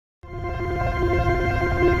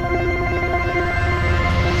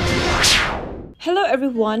Hello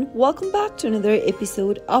everyone, welcome back to another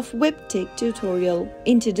episode of Webtech Tutorial.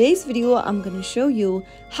 In today's video, I'm going to show you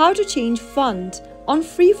how to change font on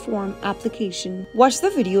Freeform application. Watch the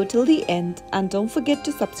video till the end and don't forget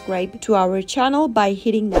to subscribe to our channel by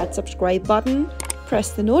hitting that subscribe button.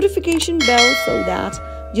 Press the notification bell so that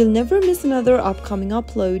you'll never miss another upcoming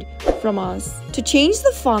upload from us. To change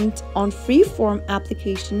the font on Freeform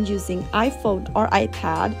application using iPhone or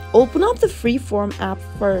iPad, open up the Freeform app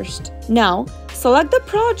first. Now, select the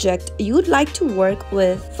project you'd like to work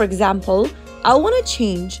with. For example, I want to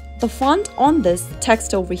change the font on this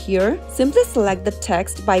text over here. Simply select the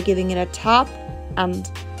text by giving it a tap, and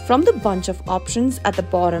from the bunch of options at the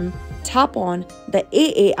bottom, tap on the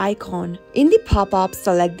AA icon. In the pop-up,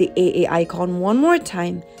 select the AA icon one more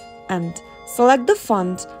time and select the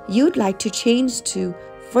font you'd like to change to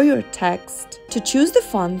for your text. To choose the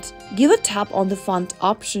font, give a tap on the font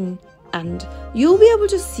option and you'll be able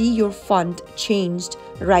to see your font changed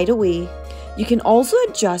right away. You can also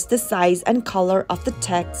adjust the size and color of the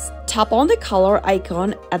text. Tap on the color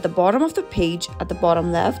icon at the bottom of the page at the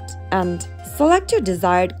bottom left and select your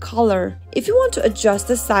desired color. If you want to adjust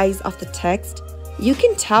the size of the text, you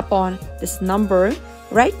can tap on this number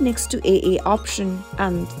right next to AA option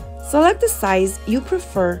and select the size you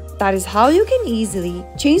prefer. That is how you can easily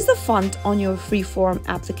change the font on your Freeform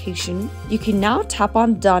application. You can now tap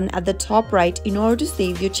on Done at the top right in order to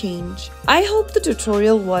save your change. I hope the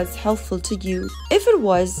tutorial was helpful to you. If it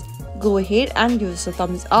was, go ahead and give us a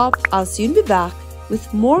thumbs up. I'll soon be back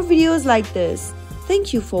with more videos like this.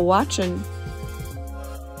 Thank you for watching.